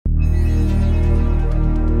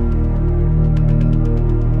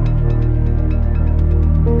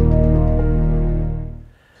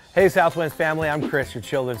Hey Southwinds family, I'm Chris, your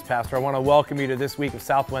children's pastor. I want to welcome you to this week of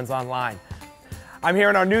Southwinds Online. I'm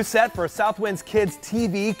here in our new set for Southwinds Kids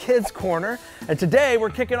TV, Kids Corner, and today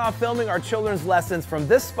we're kicking off filming our children's lessons from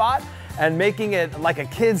this spot and making it like a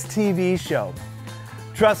kids TV show.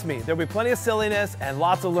 Trust me, there'll be plenty of silliness and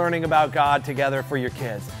lots of learning about God together for your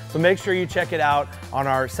kids. So make sure you check it out on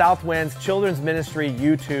our Southwinds Children's Ministry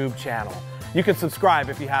YouTube channel. You can subscribe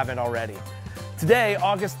if you haven't already. Today,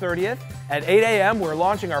 August 30th, at 8 a.m., we're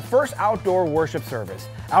launching our first outdoor worship service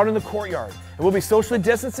out in the courtyard. And we'll be socially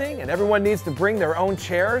distancing, and everyone needs to bring their own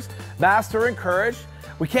chairs. Masks are encouraged.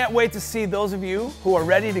 We can't wait to see those of you who are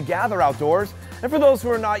ready to gather outdoors. And for those who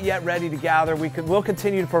are not yet ready to gather, we'll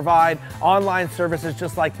continue to provide online services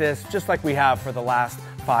just like this, just like we have for the last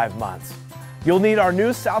 5 months. You'll need our new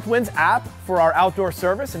Southwinds app for our outdoor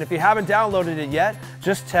service, and if you haven't downloaded it yet,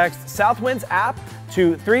 just text Southwinds app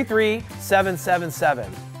to 33777.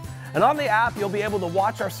 And on the app, you'll be able to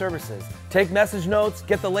watch our services, take message notes,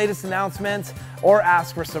 get the latest announcements, or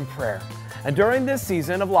ask for some prayer. And during this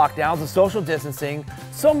season of lockdowns and social distancing,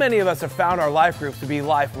 so many of us have found our life groups to be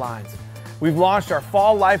lifelines. We've launched our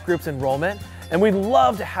fall life groups enrollment, and we'd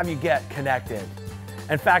love to have you get connected.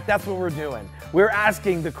 In fact, that's what we're doing. We're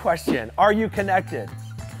asking the question, are you connected?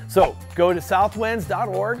 So go to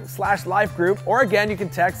southwinds.org/lifegroup, or again, you can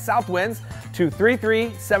text Southwinds to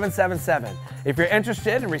 33777. If you're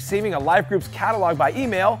interested in receiving a Life Groups catalog by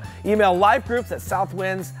email, email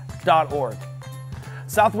lifegroups@southwinds.org.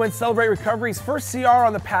 Southwinds Celebrate Recovery's first CR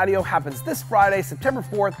on the patio happens this Friday, September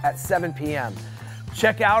 4th at 7 p.m.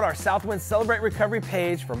 Check out our Southwinds Celebrate Recovery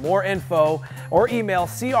page for more info, or email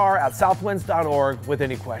cr@southwinds.org with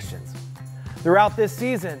any questions. Throughout this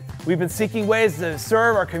season, we've been seeking ways to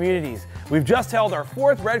serve our communities. We've just held our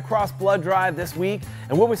 4th Red Cross Blood Drive this week,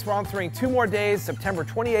 and we'll be sponsoring 2 more days, September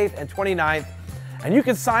 28th and 29th. And you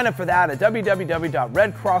can sign up for that at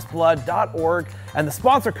www.redcrossblood.org, and the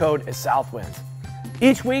sponsor code is Southwinds.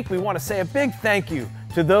 Each week, we want to say a big thank you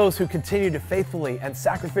to those who continue to faithfully and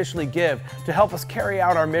sacrificially give to help us carry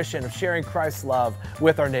out our mission of sharing Christ's love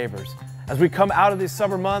with our neighbors. As we come out of these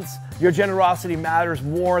summer months, your generosity matters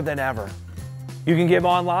more than ever. You can give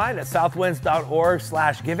online at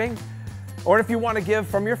southwinds.org/giving. Or if you want to give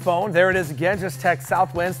from your phone, there it is again, just text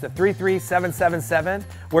Southwinds to 33777,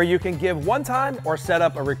 where you can give one time or set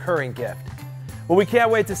up a recurring gift. Well, we can't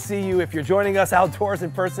wait to see you if you're joining us outdoors in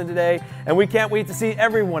person today, and we can't wait to see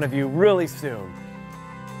every one of you really soon.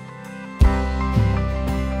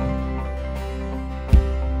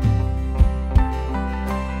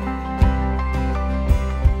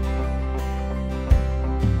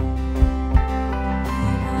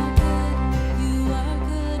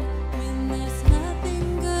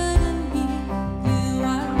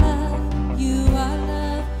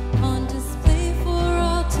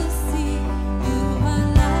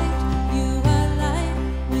 You are light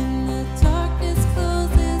when the darkness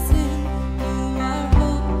closes in. You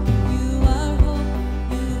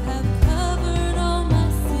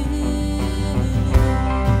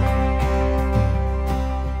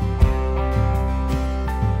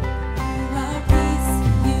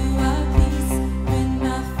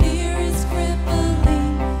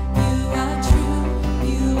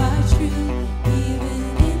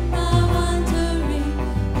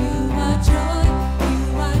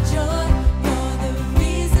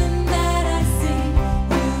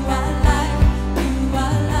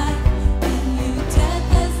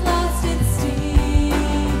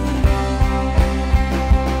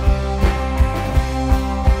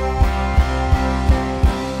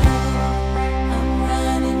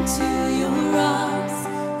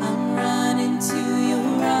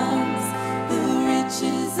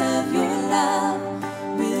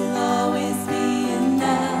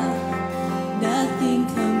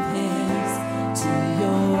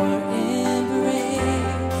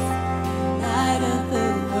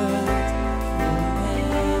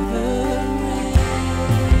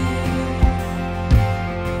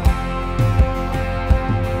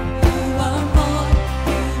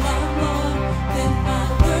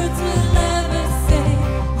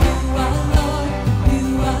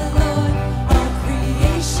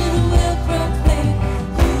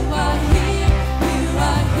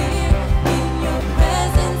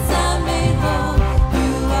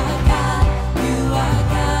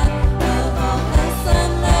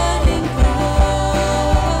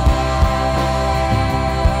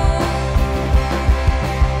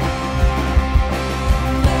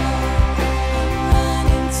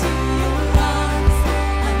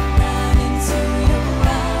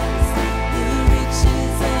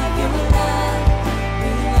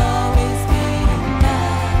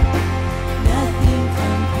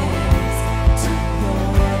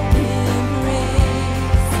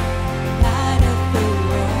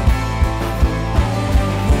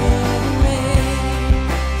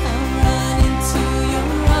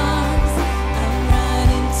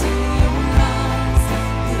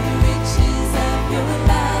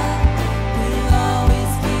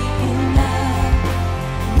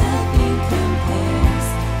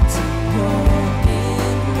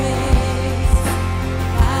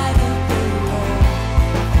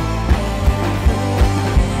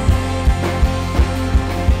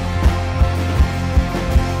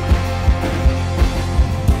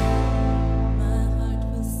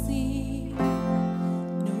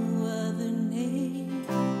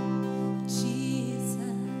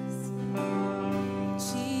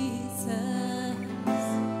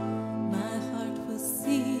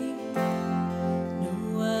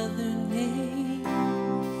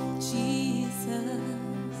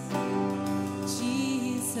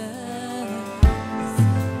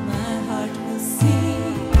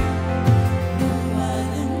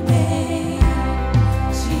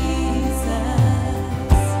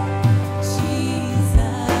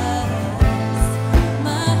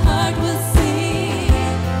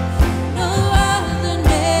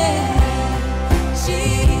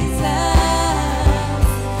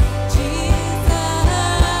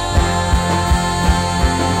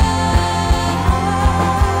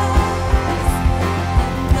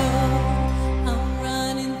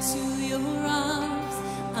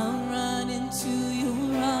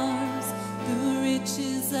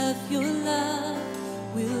love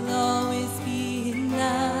will always be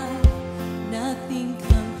enough. Nothing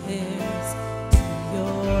compares to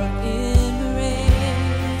your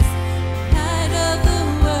embrace. Light of the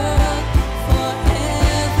world,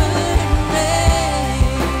 forever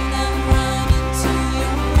reign. I'm running to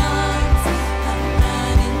your arms. I'm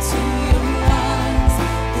running to your arms.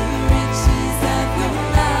 The riches of your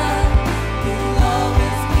love will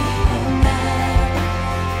always be enough.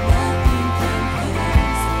 Nothing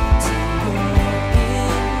compares to your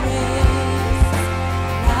embrace.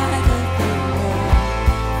 Light of the world,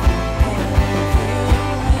 forever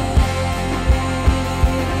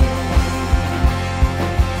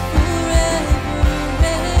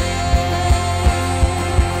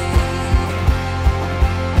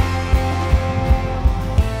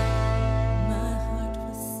my heart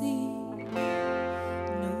will sing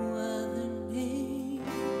no other name.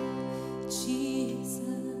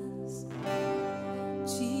 Jesus,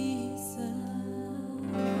 Jesus.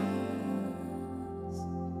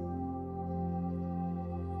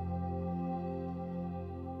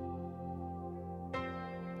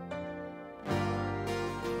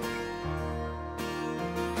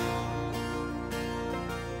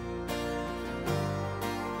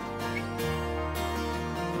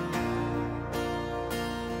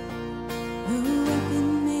 The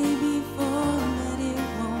weapon may be formed, but it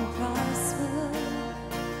won't prosper.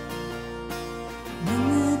 When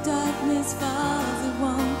the darkness falls, it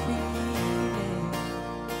won't prevail.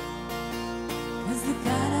 'Cause the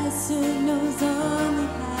God I serve knows only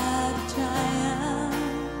how to triumph.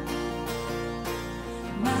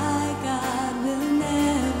 My God will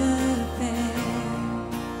never fail.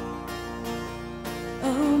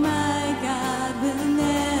 Oh, my God will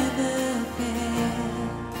never fail.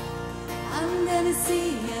 I'm gonna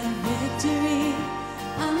see a victory.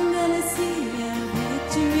 I'm gonna see a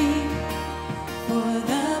victory. For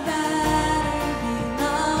the battle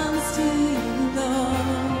belongs to you,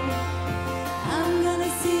 Lord. I'm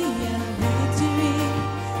gonna see a victory.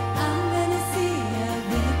 I'm gonna see a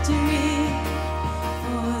victory.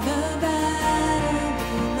 For the battle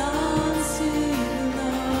belongs to you,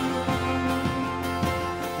 Lord.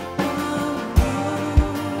 Oh,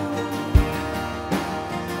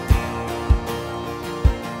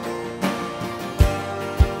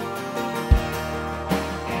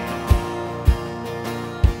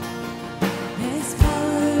 there's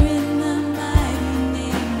power in the mighty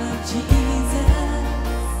name of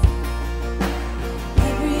Jesus.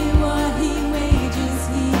 Every war he wages,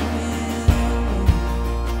 he will win.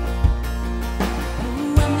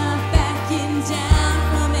 Oh, I'm not backing down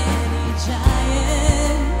from any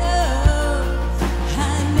giant. No,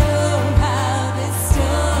 I know how this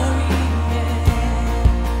story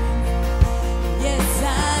ends. Yes,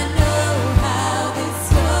 I know how this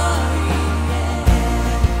story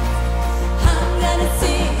ends. I'm gonna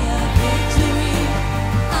see a victory.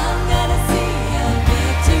 I'm gonna see a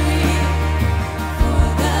victory. For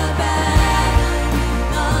the battle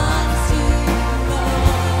belongs to you,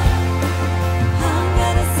 Lord. I'm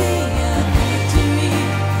gonna see a victory.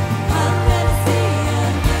 I'm gonna see a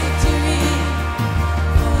victory.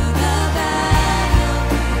 For the battle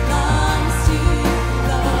belongs to you,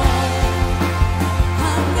 Lord.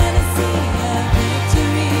 I'm gonna see a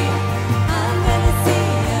victory. I'm gonna see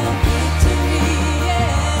a victory.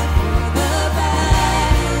 Yeah. For the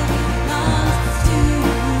battle belongs to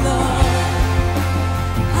you, Lord.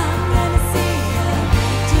 I'm gonna see a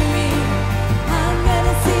victory. I'm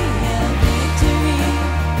gonna see a victory.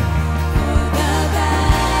 For the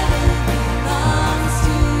battle belongs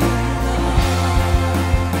to you,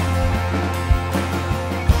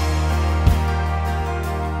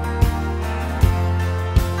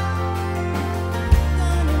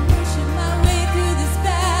 Gonna worship my way through this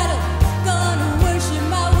battle. Gonna worship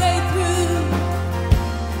my way through.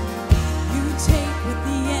 You take what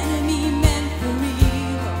the enemy meant for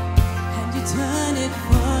evil, and you turn it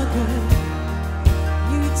for good.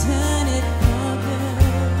 You turn it for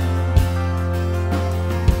good.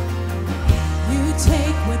 You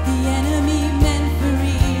take what the enemy meant for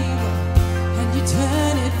evil, and you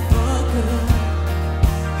turn it for good.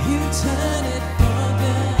 You turn it for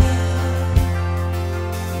good.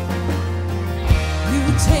 You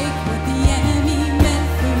take what the enemy meant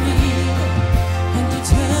for evil, and you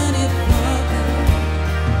turn it for good.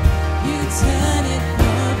 You turn it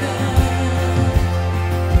for good.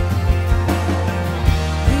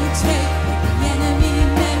 You take what the enemy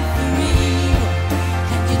meant for evil,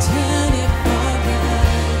 and you turn it for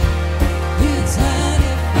good. You turn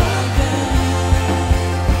it for good.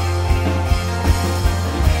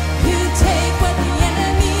 You take what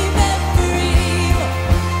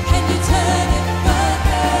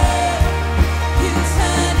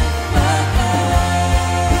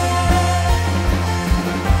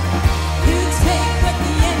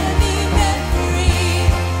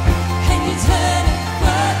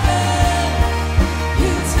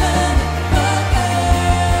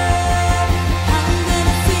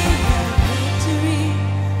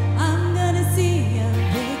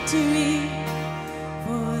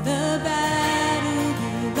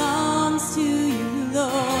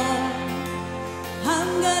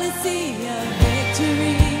see a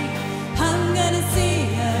victory. I'm gonna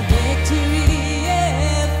see a victory.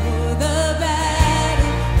 Yeah, for the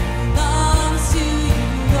battle belongs to you,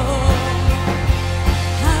 Lord.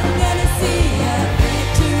 I'm gonna see a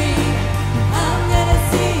victory. I'm gonna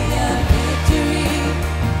see a victory.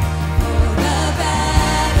 For the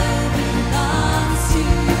battle belongs to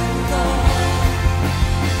you, Lord.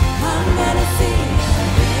 I'm gonna see a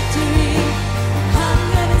victory. I'm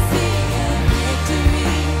gonna see a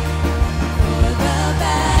victory. For the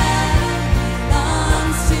battle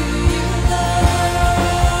belongs to you, Lord.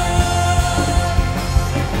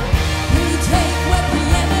 You take what the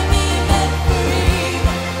enemy meant for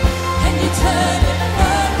evil, and you turn it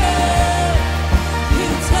for good. You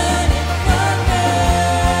turn it for good.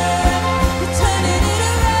 You're turning it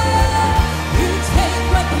around. You take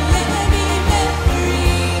what the enemy meant for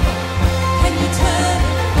evil, and you turn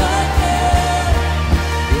it for good.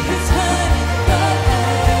 You turn it for good.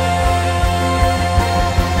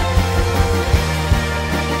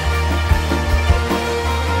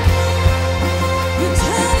 You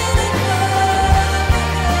turn it for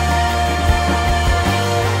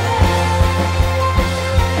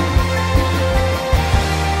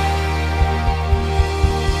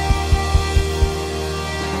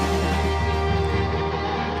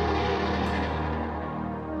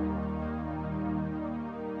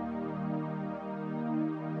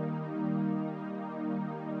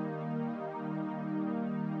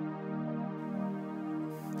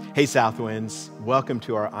Hey Southwinds, welcome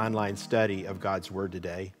to our online study of God's Word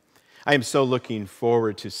today. I am so looking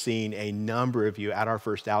forward to seeing a number of you at our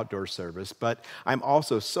first outdoor service, but I'm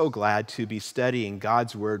also so glad to be studying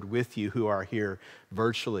God's Word with you who are here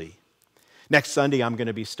virtually. Next Sunday, I'm going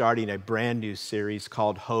to be starting a brand new series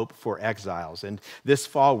called Hope for Exiles, and this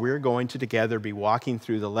fall we're going to together be walking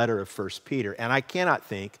through the letter of 1 Peter, and I cannot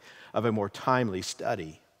think of a more timely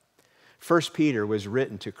study. 1 Peter was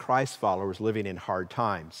written to Christ followers living in hard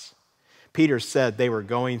times. Peter said they were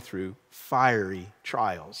going through fiery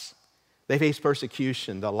trials. They faced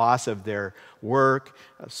persecution, the loss of their work,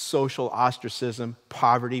 social ostracism,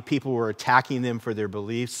 poverty. People were attacking them for their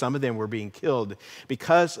beliefs. Some of them were being killed.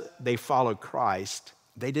 Because they followed Christ,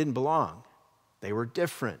 they didn't belong. They were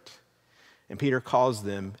different. And Peter calls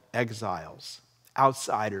them exiles,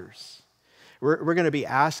 outsiders. We're going to be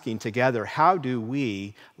asking together, how do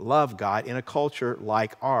we love God in a culture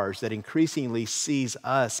like ours that increasingly sees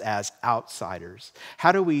us as outsiders?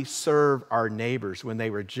 How do we serve our neighbors when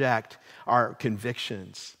they reject our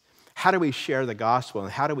convictions? How do we share the gospel,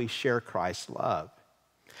 and how do we share Christ's love?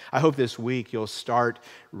 I hope this week you'll start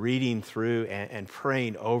reading through and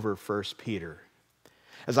praying over 1 Peter.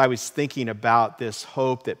 As I was thinking about this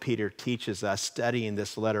hope that Peter teaches us, studying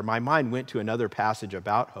this letter, my mind went to another passage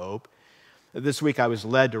about hope. This week I was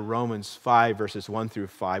led to Romans 5, verses 1 through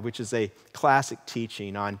 5, which is a classic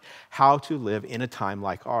teaching on how to live in a time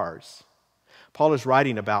like ours. Paul is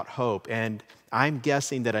writing about hope, and I'm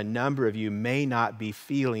guessing that a number of you may not be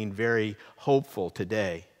feeling very hopeful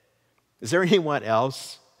today. Is there anyone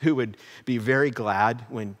else who would be very glad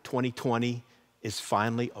when 2020 is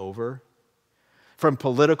finally over? From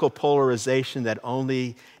political polarization that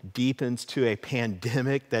only deepens to a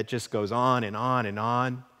pandemic that just goes on and on and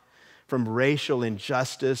on, from racial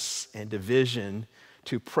injustice and division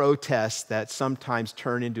to protests that sometimes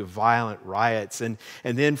turn into violent riots, and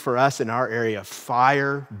then for us in our area,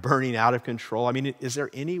 fire burning out of control. I mean, is there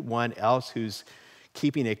anyone else who's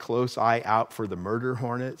keeping a close eye out for the murder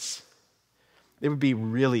hornets? It would be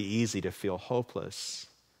really easy to feel hopeless.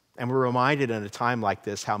 And we're reminded in a time like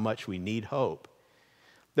this how much we need hope.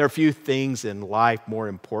 There are few things in life more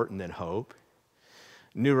important than hope.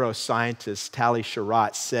 Neuroscientist Tali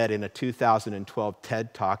Sharot said in a 2012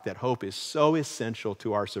 TED Talk that hope is so essential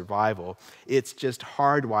to our survival, it's just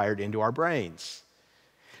hardwired into our brains.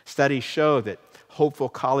 Studies show that hopeful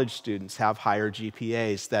college students have higher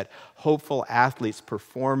GPAs, that hopeful athletes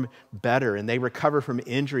perform better and they recover from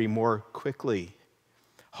injury more quickly.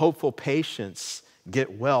 Hopeful patients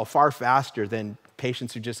get well far faster than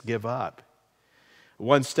patients who just give up.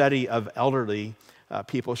 One study of elderly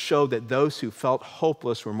people showed that those who felt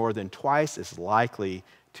hopeless were more than twice as likely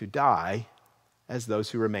to die as those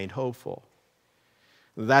who remained hopeful.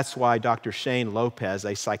 That's why Dr. Shane Lopez,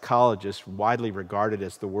 a psychologist widely regarded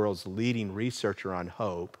as the world's leading researcher on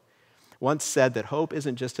hope, once said that hope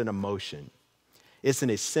isn't just an emotion, it's an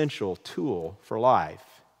essential tool for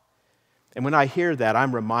life. And when I hear that,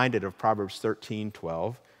 I'm reminded of Proverbs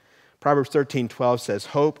 13:12. Proverbs 13:12 says,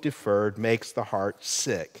 "Hope deferred makes the heart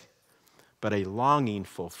sick, but a longing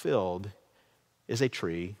fulfilled is a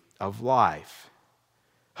tree of life."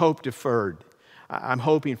 Hope deferred. I'm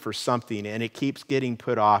hoping for something, and it keeps getting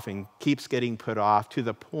put off and keeps getting put off to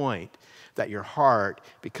the point that your heart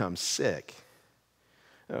becomes sick.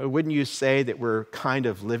 Wouldn't you say that we're kind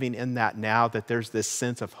of living in that now, that there's this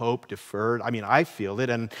sense of hope deferred? I mean, I feel it,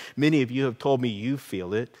 and many of you have told me you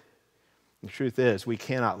feel it. The truth is, we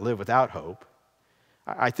cannot live without hope.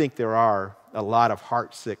 I think there are a lot of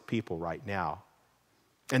heart-sick people right now.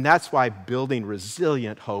 And that's why building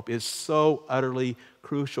resilient hope is so utterly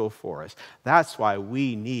crucial for us. That's why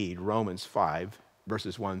we need Romans 5,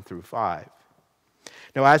 verses 1 through 5.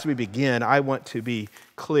 Now, as we begin, I want to be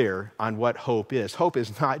clear on what hope is. Hope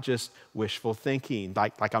is not just wishful thinking,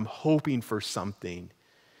 like I'm hoping for something.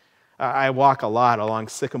 I walk a lot along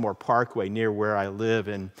Sycamore Parkway near where I live,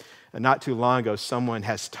 and not too long ago, someone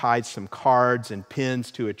has tied some cards and pins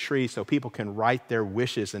to a tree so people can write their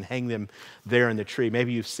wishes and hang them there in the tree.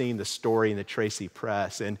 Maybe you've seen the story in the Tracy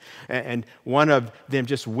Press, and one of them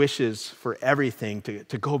just wishes for everything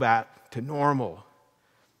to go back to normal.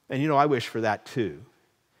 And I wish for that too.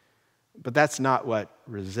 But that's not what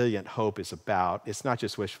resilient hope is about. It's not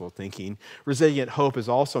just wishful thinking. Resilient hope is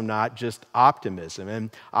also not just optimism.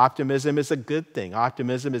 And optimism is a good thing.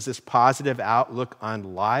 Optimism is this positive outlook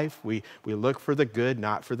on life. We look for the good,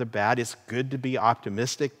 not for the bad. It's good to be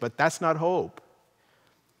optimistic, but that's not hope.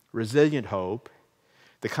 Resilient hope,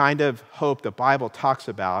 the kind of hope the Bible talks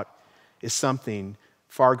about, is something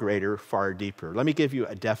far greater, far deeper. Let me give you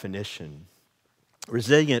a definition.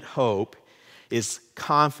 Resilient hope is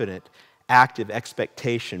confident, active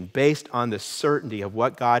expectation based on the certainty of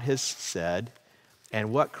what God has said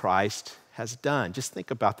and what Christ has done. Just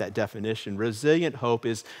think about that definition. Resilient hope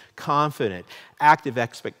is confident, active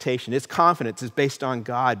expectation. Its confidence is based on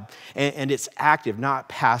God, and it's active, not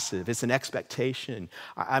passive. It's an expectation.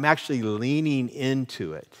 I'm actually leaning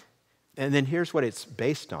into it. And then here's what it's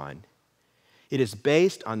based on. It is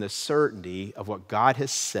based on the certainty of what God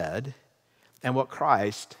has said and what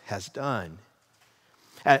Christ has done.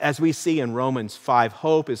 As we see in Romans 5,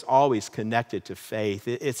 hope is always connected to faith.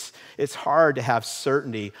 It's hard to have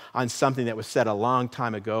certainty on something that was said a long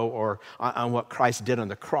time ago or on what Christ did on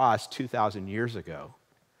the cross 2,000 years ago.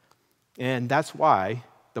 And that's why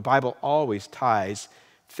the Bible always ties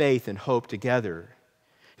faith and hope together.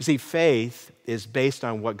 You see, faith is based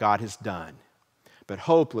on what God has done, but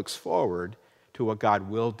hope looks forward to what God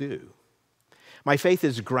will do. My faith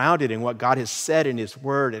is grounded in what God has said in His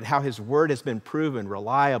Word and how His Word has been proven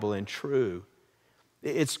reliable and true.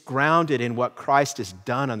 It's grounded in what Christ has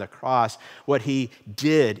done on the cross, what He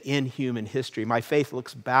did in human history. My faith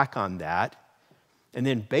looks back on that, and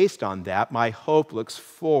then based on that, my hope looks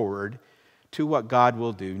forward to what God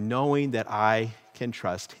will do, knowing that I can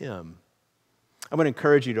trust Him. I'm going to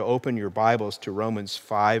encourage you to open your Bibles to Romans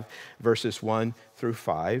 5, verses 1 through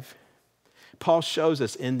 5. Paul shows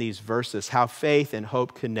us in these verses how faith and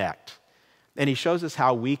hope connect. And he shows us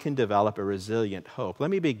how we can develop a resilient hope.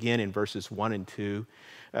 Let me begin in verses 1 and 2,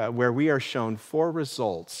 where we are shown 4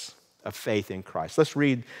 results of faith in Christ. Let's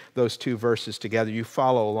read those 2 verses together. You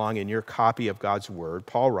follow along in your copy of God's Word.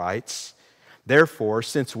 Paul writes, "Therefore,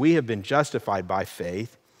 since we have been justified by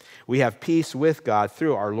faith, we have peace with God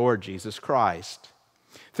through our Lord Jesus Christ.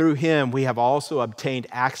 Through Him, we have also obtained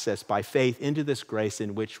access by faith into this grace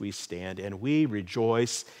in which we stand, and we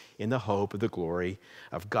rejoice in the hope of the glory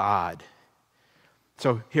of God."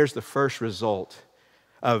 So here's the first result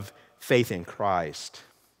of faith in Christ.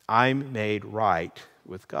 I'm made right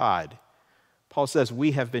with God. Paul says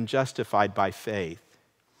we have been justified by faith.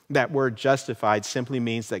 That word justified simply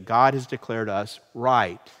means that God has declared us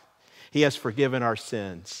right. He has forgiven our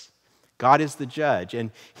sins. God is the judge,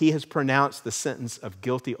 and He has pronounced the sentence of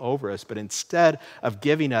guilty over us, but instead of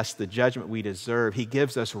giving us the judgment we deserve, He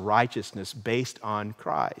gives us righteousness based on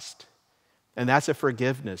Christ. And that's a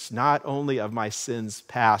forgiveness, not only of my sins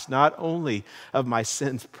past, not only of my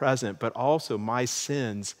sins present, but also my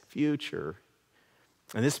sins future.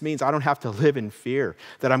 And this means I don't have to live in fear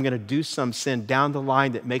that I'm going to do some sin down the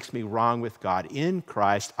line that makes me wrong with God. In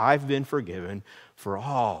Christ, I've been forgiven for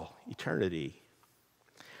all eternity.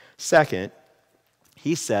 Second,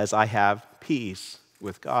 he says, I have peace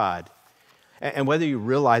with God. And whether you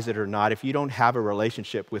realize it or not, if you don't have a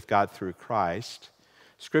relationship with God through Christ,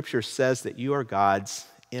 Scripture says that you are God's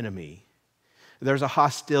enemy. There's a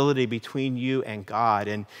hostility between you and God.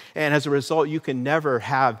 And as a result, you can never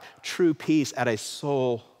have true peace at a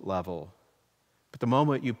soul level. But the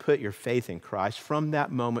moment you put your faith in Christ, from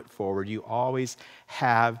that moment forward, you always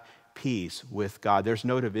have peace with God. There's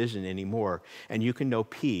no division anymore, and you can know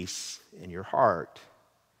peace in your heart.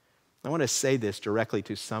 I want to say this directly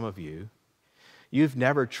to some of you. You've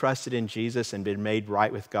never trusted in Jesus and been made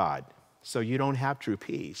right with God, so you don't have true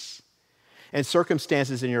peace. and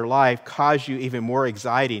circumstances in your life cause you even more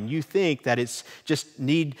anxiety, and you think that you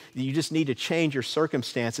just need to change your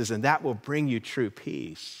circumstances and that will bring you true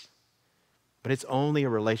peace. But it's only a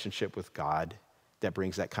relationship with God that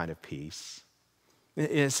brings that kind of peace.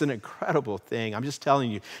 It's an incredible thing. I'm just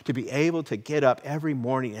telling you, to be able to get up every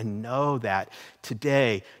morning and know that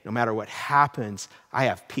today, no matter what happens, I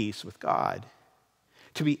have peace with God.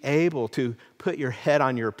 To be able to put your head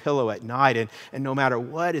on your pillow at night and no matter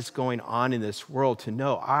what is going on in this world, to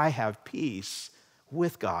know I have peace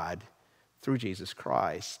with God through Jesus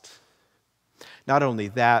Christ. Not only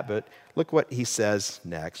that, but look what he says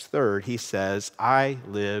next. Third, he says, I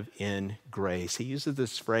live in grace. He uses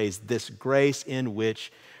this phrase, this grace in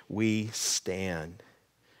which we stand.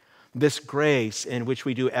 This grace in which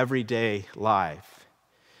we do everyday life.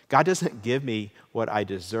 God doesn't give me what I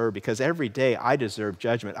deserve, because every day I deserve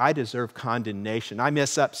judgment. I deserve condemnation. I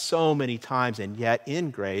mess up so many times, and yet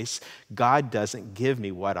in grace, God doesn't give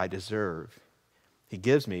me what I deserve. He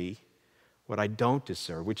gives me what I don't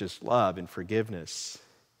deserve, which is love and forgiveness.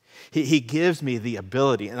 He gives me the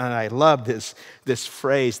ability, and I love this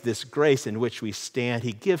phrase, this grace in which we stand.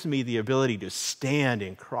 He gives me the ability to stand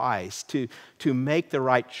in Christ, to make the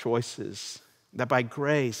right choices, that by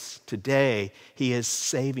grace today, he is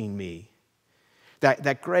saving me.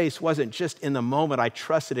 That grace wasn't just in the moment I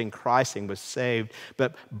trusted in Christ and was saved,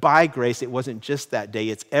 but by grace, it wasn't just that day,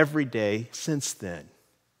 it's every day since then.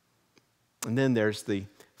 And then there's the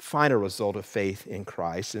final result of faith in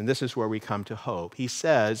Christ, and this is where we come to hope. He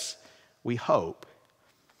says, we hope.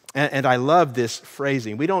 And I love this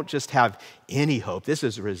phrasing. We don't just have any hope. This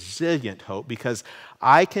is resilient hope, because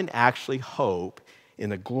I can actually hope in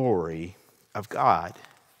the glory of God.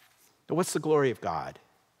 Now, what's the glory of God?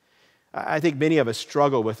 I think many of us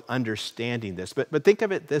struggle with understanding this, but think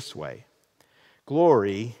of it this way.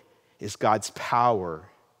 Glory is God's power,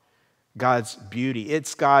 God's beauty,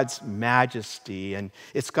 it's God's majesty, and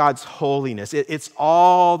it's God's holiness. It's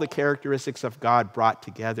all the characteristics of God brought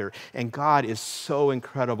together. And God is so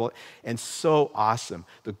incredible and so awesome.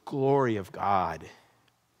 The glory of God.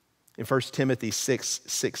 In 1 Timothy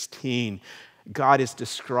 6:16, God is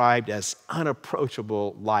described as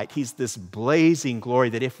unapproachable light. He's this blazing glory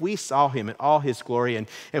that if we saw him in all his glory and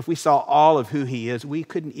if we saw all of who he is, we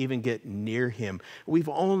couldn't even get near him. We've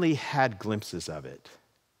only had glimpses of it.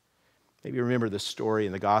 Maybe you remember the story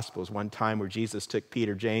in the Gospels, one time where Jesus took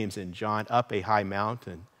Peter, James, and John up a high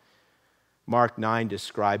mountain. Mark 9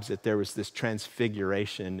 describes that there was this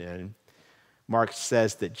transfiguration, and Mark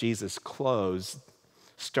says that Jesus' clothes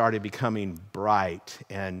started becoming bright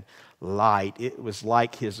and light. It was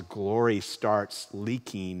like his glory starts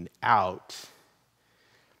leaking out.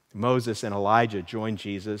 Moses and Elijah join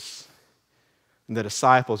Jesus, and the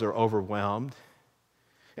disciples are overwhelmed.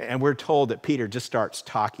 And we're told that Peter just starts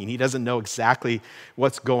talking. He doesn't know exactly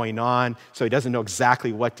what's going on, so he doesn't know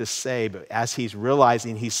exactly what to say. But as he's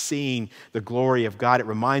realizing he's seeing the glory of God, it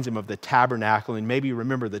reminds him of the tabernacle. And maybe you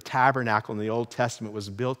remember the tabernacle in the Old Testament was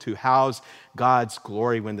built to house God's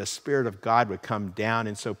glory when the Spirit of God would come down.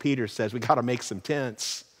 And so Peter says, we got to make some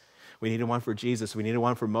tents. We needed one for Jesus. We needed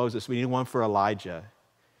one for Moses. We needed one for Elijah.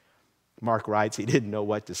 Mark writes he didn't know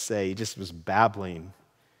what to say. He just was babbling,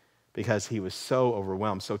 because he was so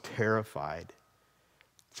overwhelmed, so terrified.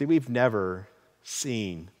 See, we've never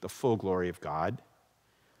seen the full glory of God.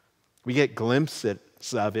 We get glimpses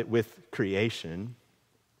of it with creation.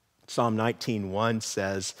 Psalm 19:1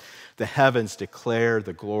 says, the heavens declare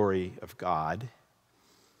the glory of God.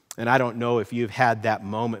 And I don't know if you've had that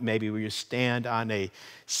moment maybe where you stand on a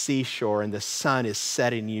seashore and the sun is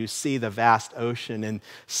setting, you see the vast ocean and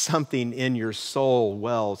something in your soul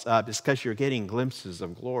wells up. It's because you're getting glimpses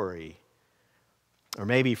of glory. Or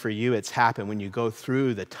maybe for you it's happened when you go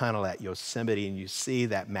through the tunnel at Yosemite and you see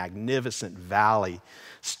that magnificent valley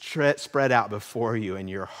spread out before you and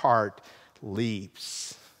your heart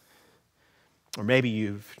leaps. Or maybe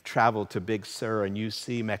you've traveled to Big Sur and you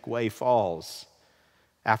see McWay Falls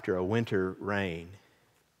after a winter rain.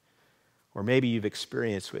 Or maybe you've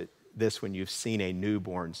experienced this when you've seen a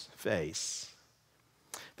newborn's face.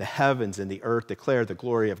 The heavens and the earth declare the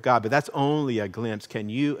glory of God, but that's only a glimpse. Can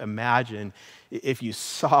you imagine if you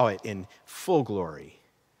saw it in full glory?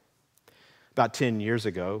 About 10 years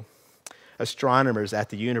ago, astronomers at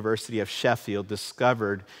the University of Sheffield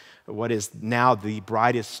discovered what is now the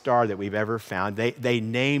brightest star that we've ever found. They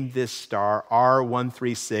named this star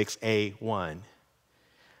R136A1.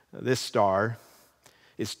 This star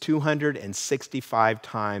is 265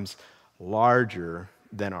 times larger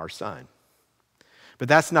than our sun. But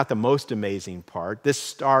that's not the most amazing part. This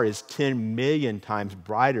star is 10 million times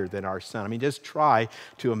brighter than our sun. I mean, just try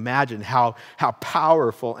to imagine how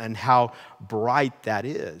powerful and how bright that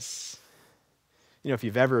is. You know, if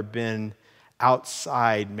you've ever been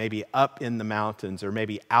outside, maybe up in the mountains or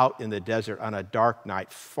maybe out in the desert on a dark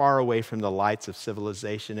night, far away from the lights of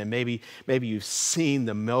civilization, and maybe you've seen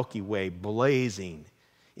the Milky Way blazing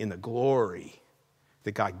in the glory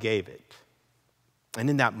that God gave it. And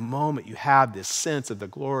in that moment, you have this sense of the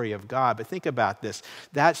glory of God. But think about this.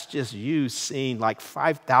 That's just you seeing like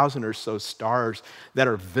 5,000 or so stars that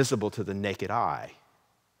are visible to the naked eye.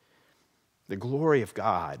 The glory of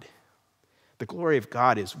God. The glory of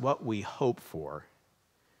God is what we hope for.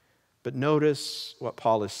 But notice what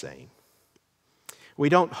Paul is saying. We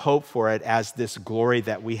don't hope for it as this glory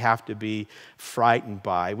that we have to be frightened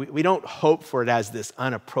by. We don't hope for it as this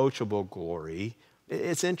unapproachable glory.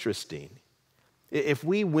 It's interesting. If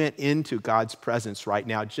we went into God's presence right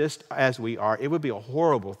now, just as we are, it would be a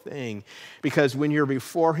horrible thing, because when you're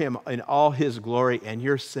before him in all his glory and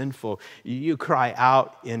you're sinful, you cry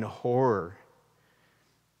out in horror.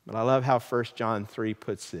 But I love how 1 John 3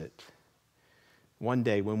 puts it. One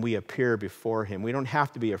day when we appear before him, we don't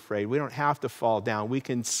have to be afraid. We don't have to fall down. We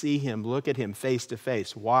can see him, look at him face to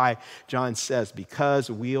face. Why? John says,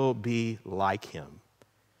 because we'll be like him.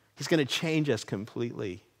 He's going to change us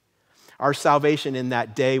completely. Our salvation in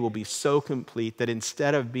that day will be so complete that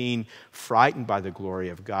instead of being frightened by the glory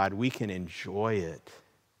of God, we can enjoy it.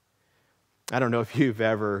 I don't know if you've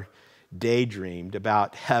ever daydreamed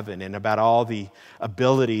about heaven and about all the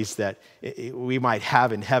abilities that we might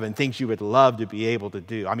have in heaven, things you would love to be able to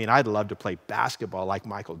do. I mean, I'd love to play basketball like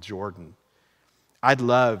Michael Jordan. I'd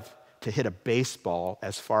love to hit a baseball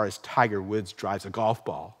as far as Tiger Woods drives a golf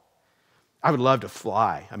ball. I would love to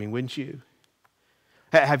fly. I mean, wouldn't you?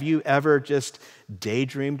 Have you ever just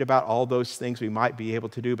daydreamed about all those things we might be able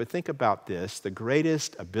to do? But think about this. The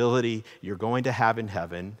greatest ability you're going to have in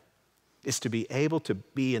heaven is to be able to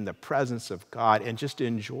be in the presence of God and just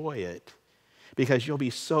enjoy it, because you'll be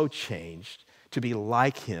so changed to be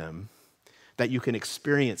like him that you can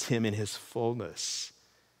experience him in his fullness.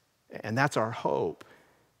 And that's our hope.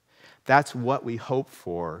 That's what we hope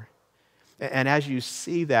for. And as you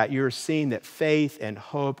see that, you're seeing that faith and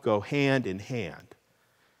hope go hand in hand.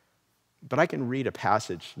 But I can read a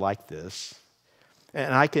passage like this,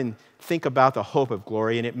 and I can think about the hope of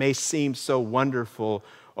glory, and it may seem so wonderful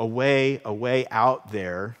away out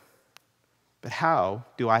there. But how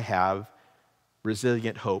do I have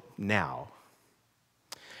resilient hope now?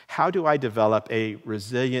 How do I develop a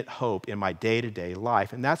resilient hope in my day-to-day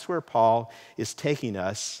life? And that's where Paul is taking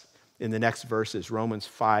us in the next verses, Romans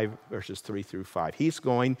 5, verses 3 through 5. He's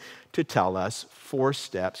going to tell us 4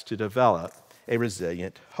 steps to develop a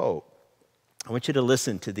resilient hope. I want you to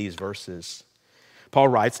listen to these verses. Paul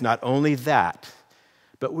writes, not only that,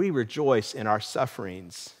 but we rejoice in our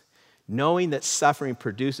sufferings, knowing that suffering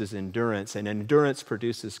produces endurance, and endurance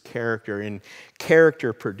produces character, and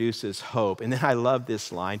character produces hope. And then I love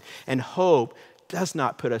this line, and hope does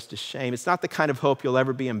not put us to shame. It's not the kind of hope you'll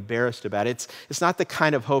ever be embarrassed about. It's not the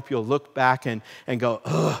kind of hope you'll look back and go,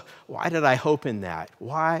 ugh, why did I hope in that?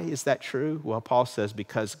 Why is that true? Well, Paul says,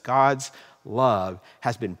 because God's love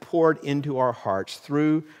has been poured into our hearts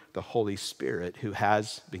through the Holy Spirit who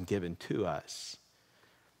has been given to us.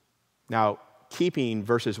 Now, keeping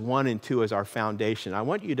verses 1 and 2 as our foundation, I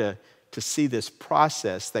want you to see this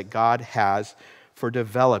process that God has for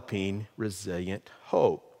developing resilient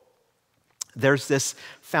hope. There's this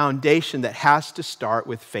foundation that has to start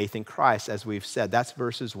with faith in Christ, as we've said. That's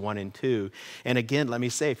verses 1 and 2. And again, let me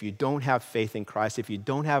say, if you don't have faith in Christ, if you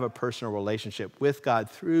don't have a personal relationship with God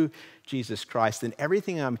through Jesus Christ, then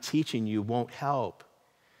everything I'm teaching you won't help.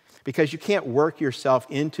 Because you can't work yourself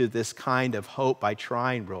into this kind of hope by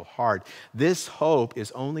trying real hard. This hope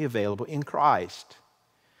is only available in Christ.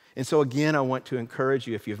 And so again, I want to encourage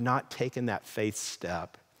you, if you've not taken that faith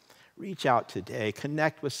step, reach out today,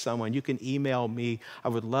 connect with someone. You can email me. I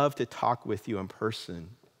would love to talk with you in person.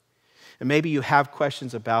 And maybe you have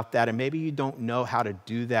questions about that, and maybe you don't know how to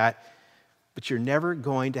do that, but you're never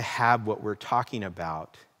going to have what we're talking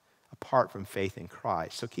about apart from faith in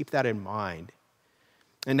Christ. So keep that in mind.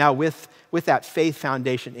 And now with that faith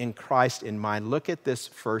foundation in Christ in mind, look at this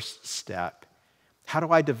first step. How do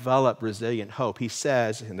I develop resilient hope? He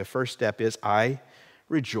says, and the first step is, I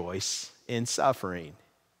rejoice in suffering.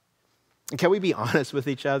 And can we be honest with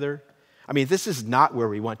each other? I mean, this is not where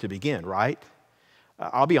we want to begin, right?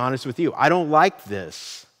 I'll be honest with you. I don't like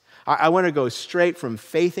this. I want to go straight from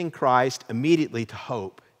faith in Christ immediately to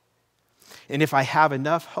hope. And if I have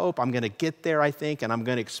enough hope, I'm going to get there, I think, and I'm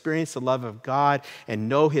going to experience the love of God and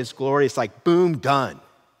know his glory. It's like, boom, done.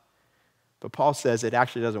 But Paul says it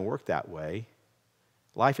actually doesn't work that way.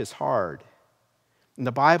 Life is hard. And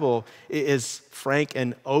the Bible is frank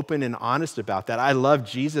and open and honest about that. I love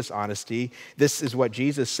Jesus' honesty. This is what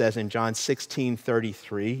Jesus says in John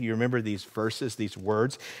 16:33. You remember these verses, these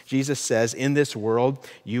words? Jesus says, in this world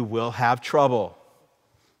you will have trouble,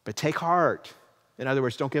 but take heart. In other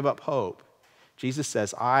words, don't give up hope. Jesus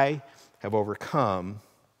says, I have overcome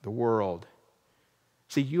the world.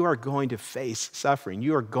 See, you are going to face suffering.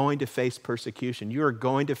 You are going to face persecution. You are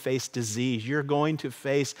going to face disease. You're going to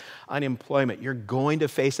face unemployment. You're going to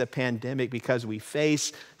face a pandemic because we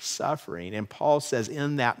face suffering. And Paul says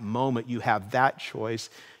in that moment, you have that choice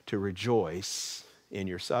to rejoice in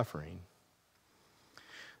your suffering.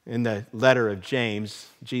 In the letter of James,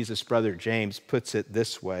 Jesus' brother James puts it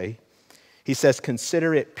this way. He says,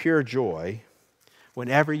 consider it pure joy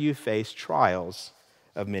whenever you face trials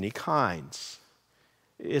of many kinds.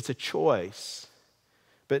 It's a choice.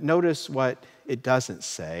 But notice what it doesn't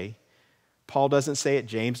say. Paul doesn't say it.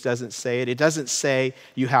 James doesn't say it. It doesn't say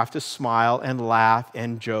you have to smile and laugh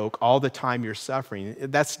and joke all the time you're suffering.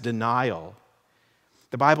 That's denial.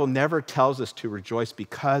 The Bible never tells us to rejoice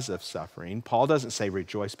because of suffering. Paul doesn't say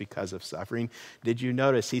rejoice because of suffering. Did you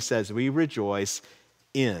notice? He says we rejoice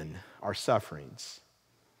in our sufferings.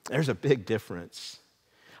 There's a big difference.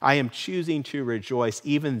 I am choosing to rejoice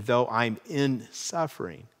even though I'm in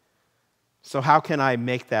suffering. So how can I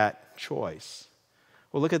make that choice?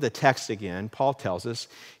 Well, look at the text again. Paul tells us,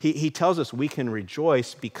 he tells us we can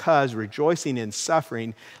rejoice because rejoicing in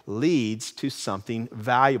suffering leads to something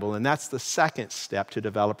valuable. And that's the second step to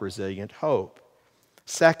develop resilient hope.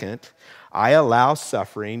 Second, I allow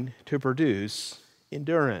suffering to produce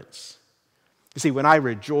endurance. You see, when I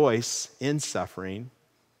rejoice in suffering,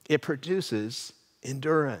 it produces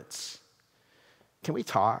endurance. Can we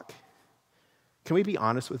talk? Can we be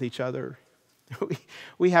honest with each other?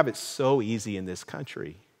 We have it so easy in this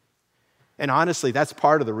country. And honestly, that's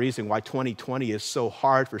part of the reason why 2020 is so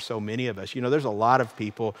hard for so many of us. You know, there's a lot of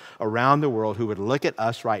people around the world who would look at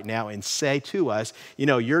us right now and say to us, you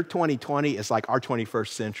know, your 2020 is like our 21st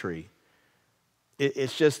century.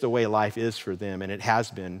 It's just the way life is for them, and it has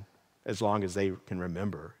been as long as they can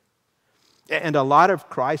remember. And a lot of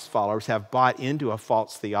Christ followers have bought into a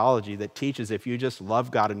false theology that teaches if you just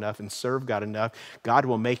love God enough and serve God enough, God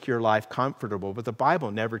will make your life comfortable. But the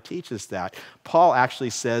Bible never teaches that. Paul actually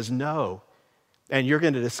says no. And you're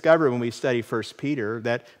going to discover when we study 1 Peter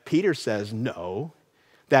that Peter says no,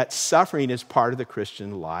 that suffering is part of the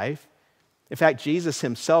Christian life. In fact, Jesus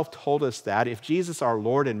himself told us that if Jesus, our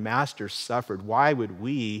Lord and Master, suffered, why would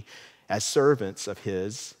we, as servants of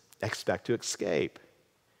his, expect to escape?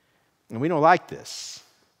 And we don't like this,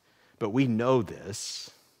 but we know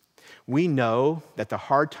this. We know that the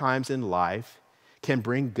hard times in life can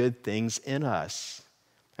bring good things in us.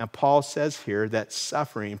 And Paul says here that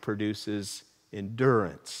suffering produces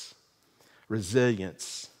endurance,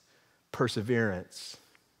 resilience, perseverance.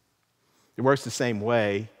 It works the same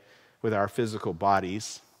way with our physical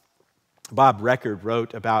bodies. Bob Record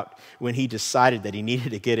wrote about when he decided that he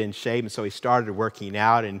needed to get in shape, and so he started working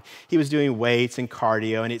out, and he was doing weights and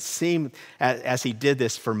cardio, and it seemed as he did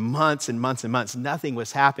this for months and months and months, nothing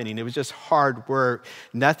was happening. It was just hard work.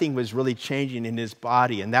 Nothing was really changing in his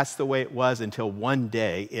body, and that's the way it was until one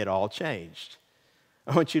day it all changed.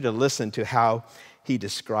 I want you to listen to how he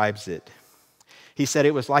describes it. He said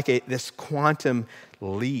it was like this quantum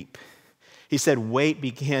leap. He said weight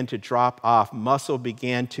began to drop off, muscle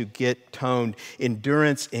began to get toned,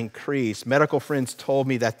 endurance increased. Medical friends told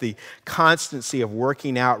me that the constancy of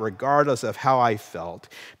working out, regardless of how I felt,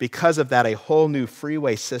 because of that, a whole new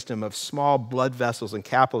freeway system of small blood vessels and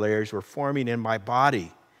capillaries were forming in my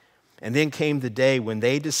body. And then came the day when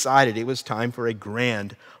they decided it was time for a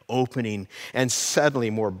grand opening, and suddenly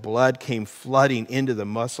more blood came flooding into the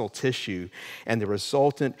muscle tissue, and the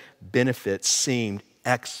resultant benefits seemed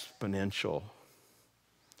exponential.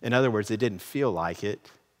 In other words, it didn't feel like it,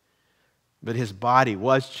 but his body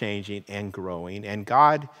was changing and growing, and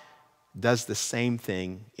God does the same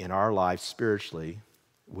thing in our lives spiritually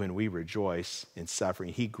when we rejoice in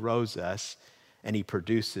suffering. He grows us and he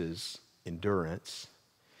produces endurance.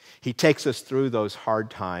 He takes us through those hard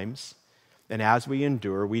times, and as we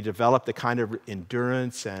endure, we develop the kind of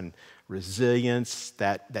endurance and resilience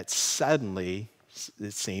that suddenly,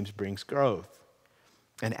 it seems, brings growth.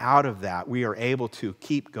 And out of that, we are able to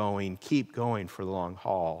keep going for the long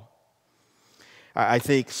haul. I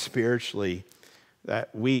think spiritually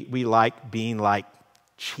that we like being like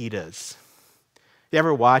cheetahs. You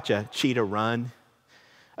ever watch a cheetah run?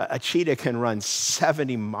 A cheetah can run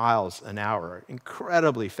 70 miles an hour,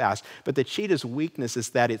 incredibly fast. But the cheetah's weakness is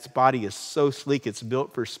that its body is so sleek, it's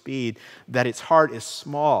built for speed, that its heart is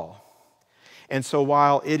small. And so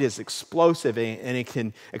while it is explosive and it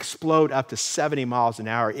can explode up to 70 miles an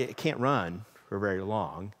hour, it can't run for very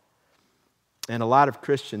long. And a lot of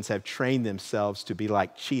Christians have trained themselves to be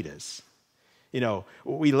like cheetahs. You know,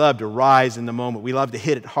 we love to rise in the moment. We love to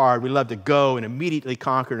hit it hard. We love to go and immediately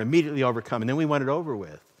conquer and immediately overcome, and then we want it over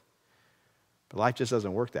with. But life just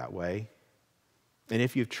doesn't work that way. And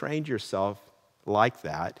if you've trained yourself like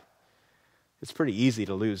that, it's pretty easy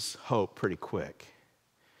to lose hope pretty quick.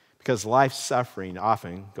 Because life's suffering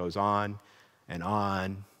often goes on and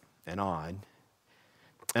on and on.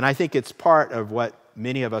 And I think it's part of what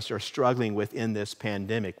many of us are struggling with in this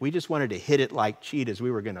pandemic. We just wanted to hit it like cheetahs.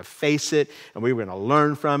 We were going to face it, and we were going to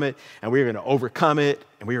learn from it, and we were going to overcome it,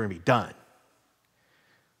 and we were going to be done.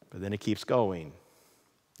 But then it keeps going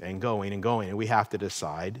and going and going, and we have to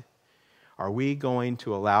decide, are we going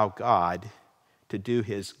to allow God to do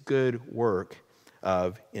his good work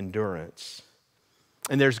of endurance?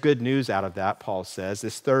 And there's good news out of that, Paul says.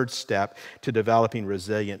 This third step to developing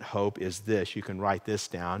resilient hope is this. You can write this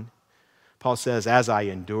down. Paul says, as I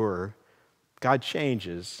endure, God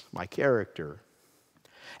changes my character.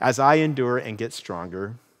 As I endure and get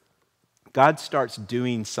stronger, God starts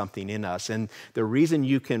doing something in us. And the reason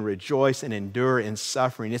you can rejoice and endure in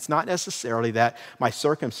suffering, it's not necessarily that my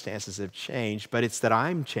circumstances have changed, but it's that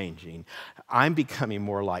I'm changing. I'm becoming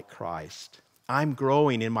more like Christ. I'm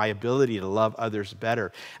growing in my ability to love others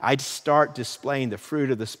better. I start displaying the fruit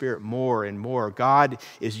of the Spirit more and more. God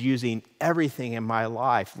is using everything in my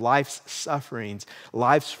life, life's sufferings,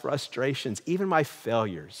 life's frustrations, even my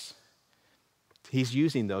failures. He's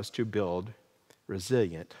using those to build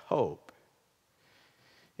resilient hope.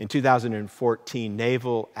 In 2014,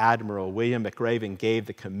 Naval Admiral William McRaven gave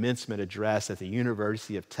the commencement address at the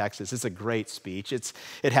University of Texas. It's a great speech.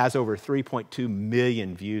 It has over 3.2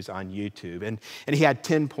 million views on YouTube. And he had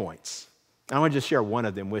 10 points. I want to just share one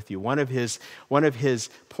of them with you. One of his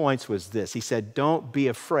points was this. He said, don't be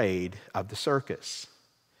afraid of the circus.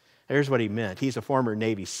 Here's what he meant. He's a former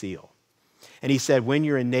Navy SEAL. And he said, when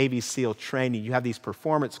you're in Navy SEAL training, you have these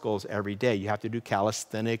performance goals every day. You have to do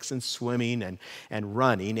calisthenics and swimming and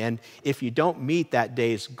running. And if you don't meet that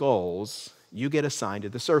day's goals, you get assigned to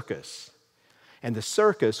the circus. And the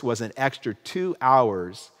circus was an extra 2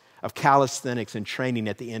 hours of calisthenics and training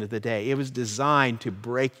at the end of the day. It was designed to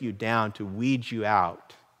break you down, to weed you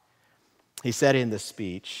out. He said in the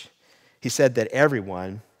speech, he said that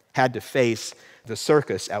everyone had to face the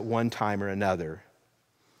circus at one time or another.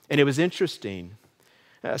 And it was interesting.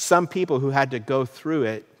 Some people who had to go through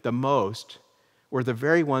it the most were the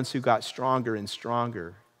very ones who got stronger and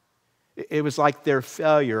stronger. It was like their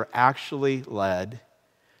failure actually led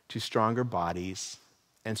to stronger bodies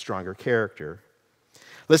and stronger character.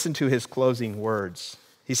 Listen to his closing words.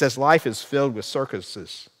 He says, life is filled with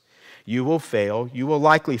circuses. You will fail. You will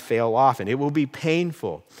likely fail often. It will be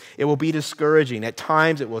painful. It will be discouraging. At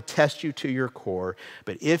times, it will test you to your core.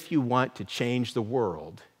 But if you want to change the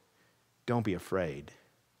world, don't be afraid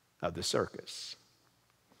of the circus.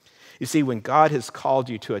 You see, when God has called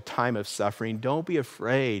you to a time of suffering, don't be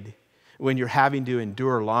afraid when you're having to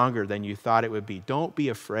endure longer than you thought it would be. Don't be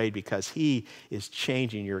afraid because he is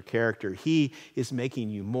changing your character. He is making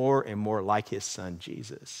you more and more like his son,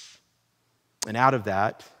 Jesus. And out of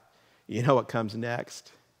that, you know what comes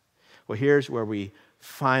next? Well, here's where we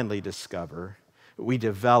finally discover, we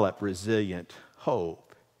develop resilient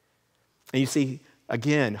hope. And you see,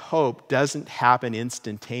 again, hope doesn't happen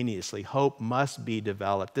instantaneously. Hope must be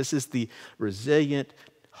developed. This is the resilient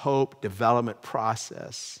hope development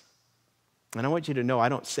process. And I want you to know, I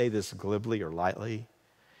don't say this glibly or lightly.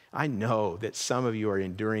 I know that some of you are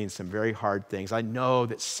enduring some very hard things. I know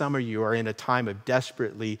that some of you are in a time of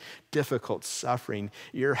desperately difficult suffering.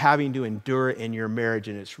 You're having to endure in your marriage,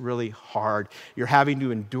 and it's really hard. You're having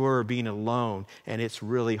to endure being alone, and it's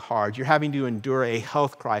really hard. You're having to endure a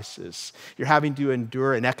health crisis. You're having to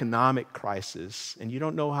endure an economic crisis, and you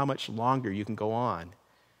don't know how much longer you can go on.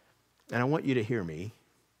 And I want you to hear me.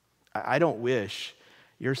 I don't wish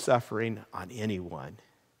your suffering on anyone.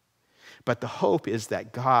 But the hope is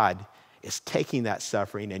that God is taking that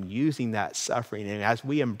suffering and using that suffering. And as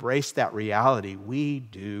we embrace that reality, we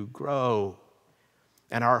do grow.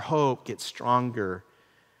 And our hope gets stronger.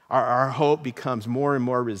 Our hope becomes more and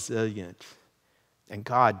more resilient. And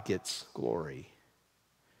God gets glory.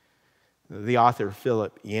 The author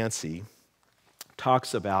Philip Yancey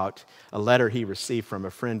talks about a letter he received from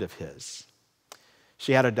a friend of his.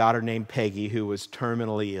 She had a daughter named Peggy who was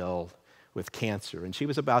terminally ill with cancer, and she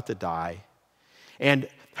was about to die. And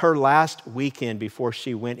her last weekend before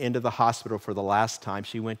she went into the hospital for the last time,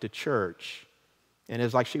 she went to church. And it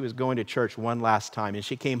was like she was going to church one last time. And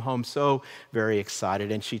she came home so very excited.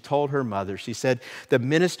 And she told her mother, she said, the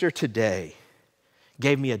minister today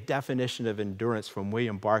gave me a definition of endurance from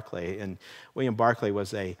William Barclay. And William Barclay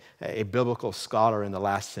was a biblical scholar in the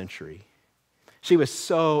last century. She was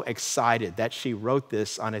so excited that she wrote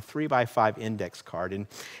this on a 3x5 index card.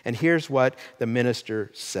 And here's what the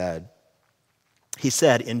minister said. He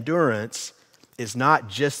said, endurance is not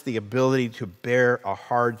just the ability to bear a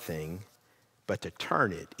hard thing, but to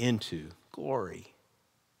turn it into glory.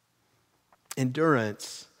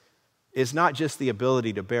 Endurance is not just the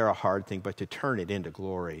ability to bear a hard thing, but to turn it into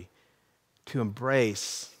glory, to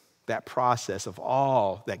embrace that process of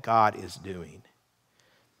all that God is doing.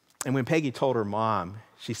 And when Peggy told her mom,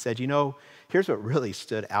 she said, here's what really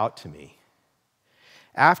stood out to me.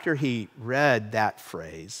 After he read that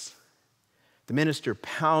phrase, the minister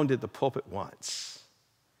pounded the pulpit once,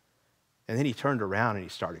 and then he turned around and he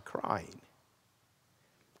started crying.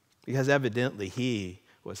 Because evidently he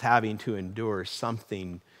was having to endure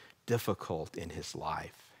something difficult in his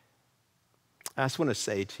life. I just want to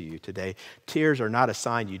say to you today, tears are not a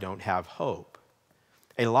sign you don't have hope.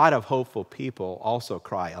 A lot of hopeful people also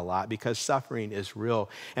cry a lot because suffering is real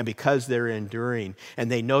and because they're enduring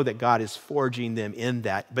and they know that God is forging them in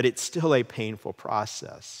that, but it's still a painful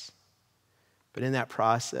process. But in that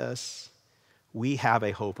process, we have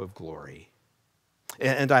a hope of glory.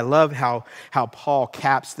 And I love how Paul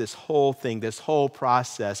caps this whole thing, this whole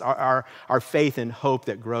process, our faith and hope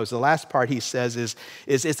that grows. The last part he says is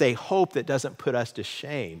it's a hope that doesn't put us to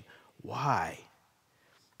shame. Why?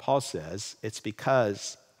 Paul says it's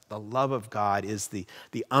because the love of God is the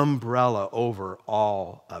umbrella over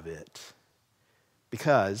all of it.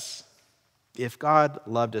 Because if God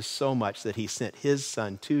loved us so much that he sent his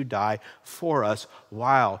son to die for us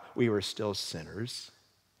while we were still sinners,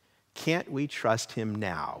 can't we trust him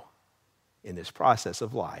now in this process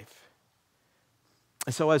of life?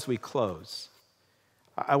 And so as we close,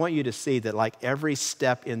 I want you to see that like every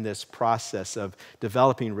step in this process of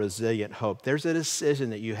developing resilient hope, there's a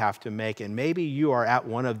decision that you have to make. And maybe you are at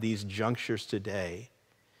one of these junctures today.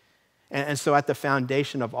 And so at the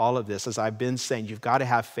foundation of all of this, as I've been saying, you've got to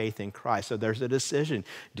have faith in Christ. So there's a decision.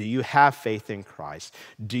 Do you have faith in Christ?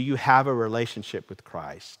 Do you have a relationship with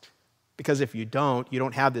Christ? Because if you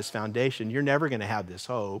don't have this foundation, you're never going to have this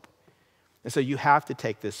hope. And so you have to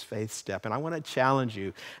take this faith step. And I want to challenge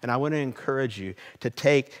you and I want to encourage you to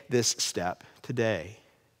take this step today.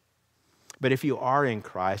 But if you are in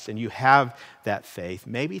Christ and you have that faith,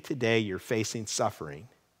 maybe today you're facing suffering.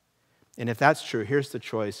 And if that's true, here's the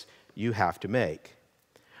choice you have to make.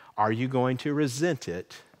 Are you going to resent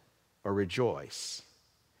it or rejoice?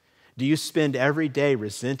 Do you spend every day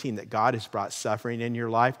resenting that God has brought suffering in your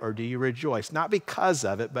life, or do you rejoice? Not because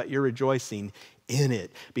of it, but you're rejoicing in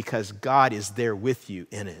it because God is there with you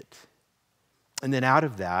in it. And then out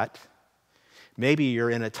of that, maybe you're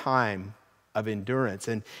in a time of endurance.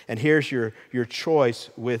 And here's your choice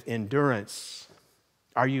with endurance.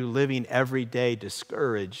 Are you living every day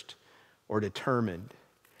discouraged or determined?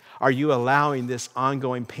 Are you allowing this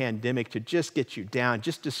ongoing pandemic to just get you down,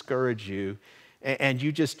 just discourage you, and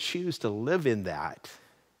you just choose to live in that?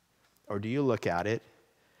 Or do you look at it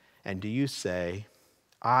and do you say,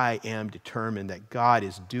 I am determined that God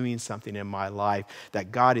is doing something in my life,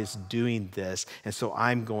 that God is doing this, and so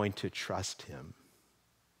I'm going to trust him.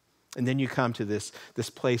 And then you come to this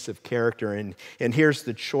place of character, and here's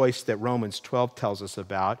the choice that Romans 12 tells us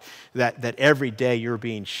about, that every day you're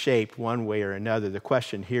being shaped one way or another. The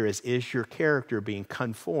question here is your character being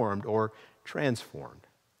conformed or transformed?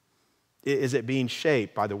 Is it being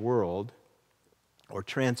shaped by the world or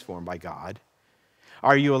transformed by God?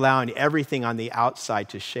 Are you allowing everything on the outside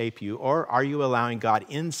to shape you, or are you allowing God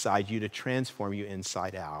inside you to transform you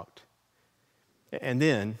inside out? And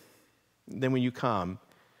then when you come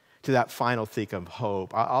to that final thing of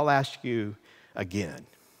hope, I'll ask you again,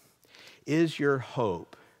 is your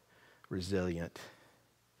hope resilient?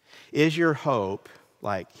 Is your hope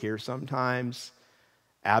like here sometimes,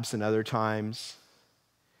 absent other times?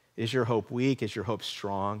 Is your hope weak? Is your hope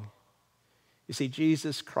strong? You see,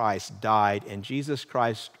 Jesus Christ died and Jesus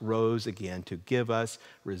Christ rose again to give us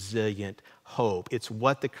resilient hope. It's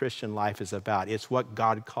what the Christian life is about. It's what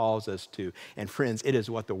God calls us to. And friends, it is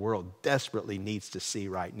what the world desperately needs to see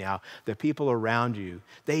right now. The people around you,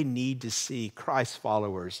 they need to see Christ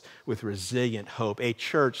followers with resilient hope, a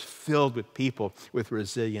church filled with people with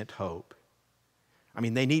resilient hope. I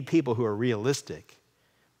mean, they need people who are realistic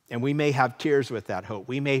And we may have tears with that hope.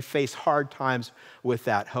 We may face hard times with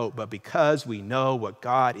that hope. But because we know what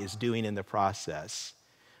God is doing in the process,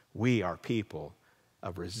 we are people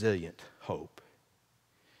of resilient hope.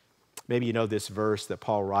 Maybe you know this verse that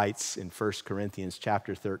Paul writes in 1 Corinthians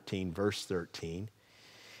chapter 13, verse 13.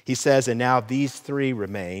 He says, and now these three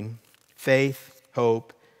remain, faith,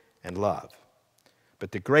 hope, and love.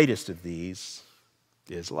 But the greatest of these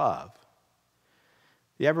is love.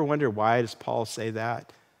 You ever wonder why does Paul say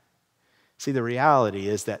that? See, the reality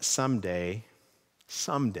is that someday,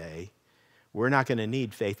 we're not going to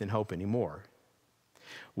need faith and hope anymore.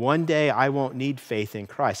 One day I won't need faith in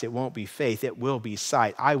Christ. It won't be faith, it will be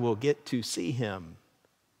sight. I will get to see him.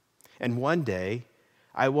 And one day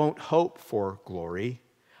I won't hope for glory.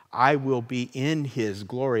 I will be in his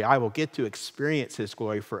glory. I will get to experience his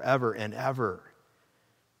glory forever and ever.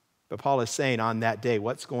 But Paul is saying on that day,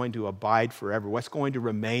 what's going to abide forever? What's going to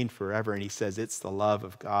remain forever? And he says, it's the love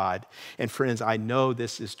of God. And friends, I know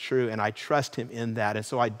this is true, and I trust him in that. And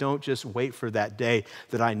so I don't just wait for that day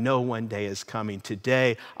that I know one day is coming.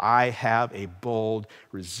 Today, I have a bold,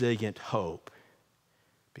 resilient hope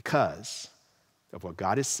because of what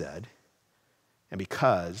God has said and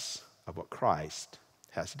because of what Christ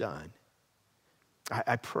has done.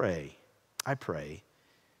 I pray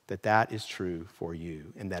that is true for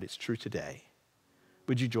you and that it's true today.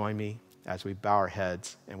 Would you join me as we bow our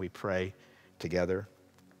heads and we pray together?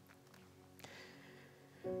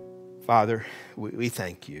 Father, we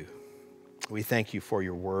thank you. We thank you for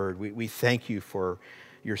your word. We thank you for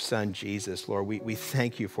your son, Jesus, Lord. We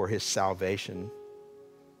thank you for his salvation.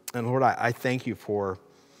 And Lord, I thank you for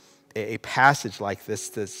a passage like this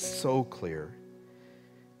that's so clear.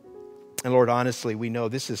 And Lord, honestly, we know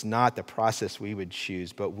this is not the process we would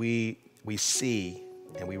choose, but we see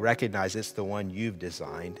and we recognize it's the one you've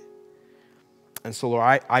designed. And so,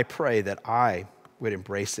 Lord, I pray that I would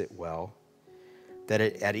embrace it well, that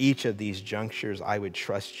at each of these junctures I would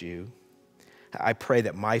trust you. I pray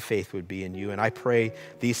that my faith would be in you, and I pray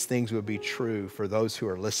these things would be true for those who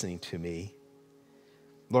are listening to me.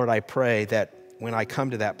 Lord, I pray that when I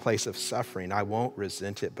come to that place of suffering, I won't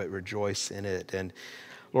resent it, but rejoice in it. And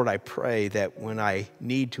Lord, I pray that when I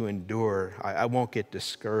need to endure, I won't get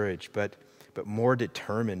discouraged, but more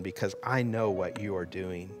determined because I know what you are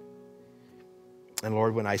doing. And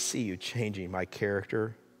Lord, when I see you changing my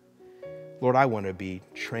character, Lord, I want to be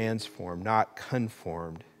transformed, not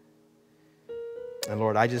conformed. And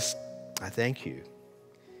Lord, I thank you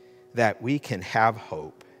that we can have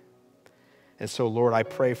hope. And so, Lord, I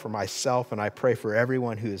pray for myself and I pray for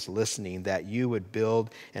everyone who is listening that you would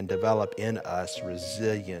build and develop in us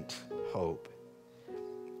resilient hope.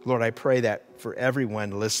 Lord, I pray that for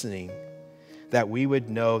everyone listening, that we would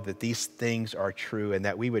know that these things are true and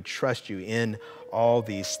that we would trust you in all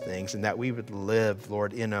these things and that we would live,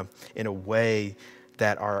 Lord, in a way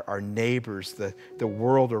that our neighbors, the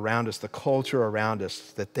world around us, the culture around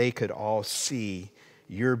us, that they could all see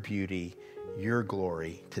your beauty, your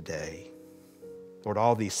glory today. Lord,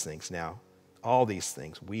 all these things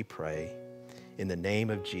we pray in the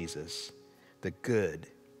name of Jesus, the good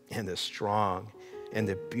and the strong and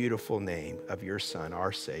the beautiful name of your Son,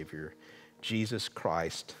 our Savior, Jesus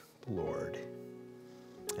Christ, Lord.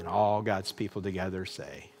 And all God's people together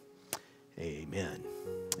say, amen,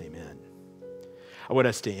 amen. I want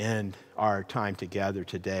us to end our time together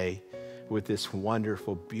today with this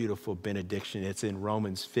wonderful, beautiful benediction. It's in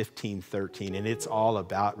Romans 15:13, and it's all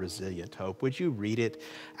about resilient hope. Would you read it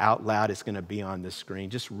out loud? It's going to be on the screen.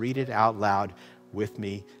 Just read it out loud with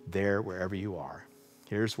me there, wherever you are.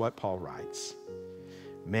 Here's what Paul writes.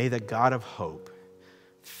 May the God of hope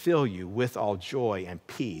fill you with all joy and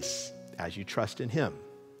peace as you trust in him,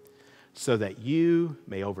 so that you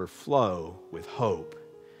may overflow with hope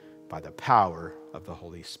by the power of the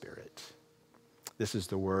Holy Spirit. This is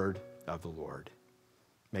the word of the Lord.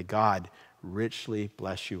 May God richly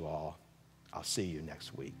bless you all. I'll see you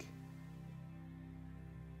next week.